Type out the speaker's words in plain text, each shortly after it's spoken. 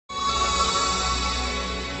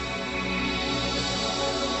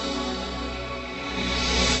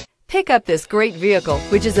Pick up this great vehicle,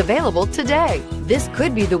 which is available today. This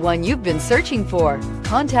could be the one you've been searching for.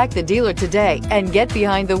 Contact the dealer today and get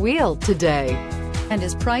behind the wheel today. And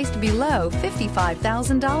is priced below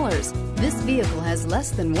 $55,000. This vehicle has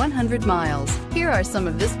less than 100 miles. Here are some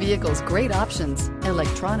of this vehicle's great options: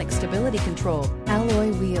 electronic stability control,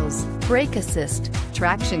 alloy wheels, brake assist,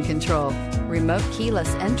 traction control, remote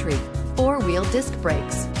keyless entry, four-wheel disc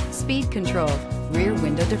brakes, speed control, rear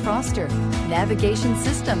window defroster, navigation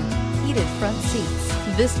system, heated front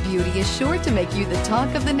seats. This beauty is sure to make you the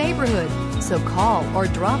talk of the neighborhood. So call or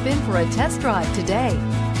drop in for a test drive today.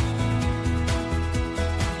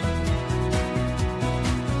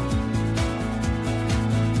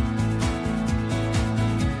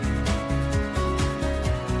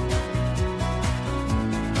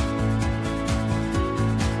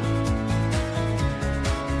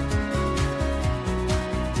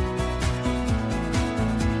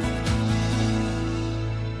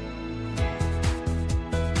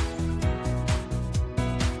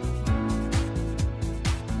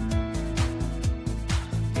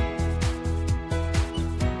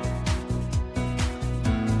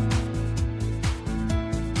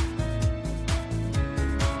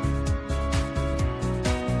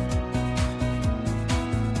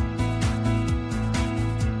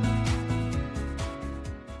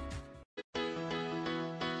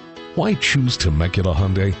 Why choose Temecula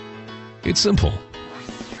Hyundai? It's simple.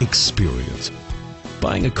 Experience.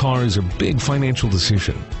 Buying a car is a big financial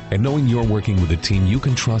decision, and knowing you're working with a team you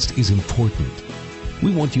can trust is important.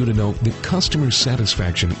 We want you to know that customer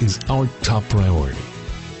satisfaction is our top priority.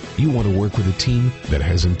 You want to work with a team that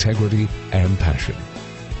has integrity and passion.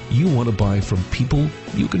 You want to buy from people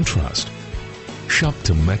you can trust. Shop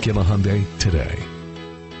Temecula Hyundai today.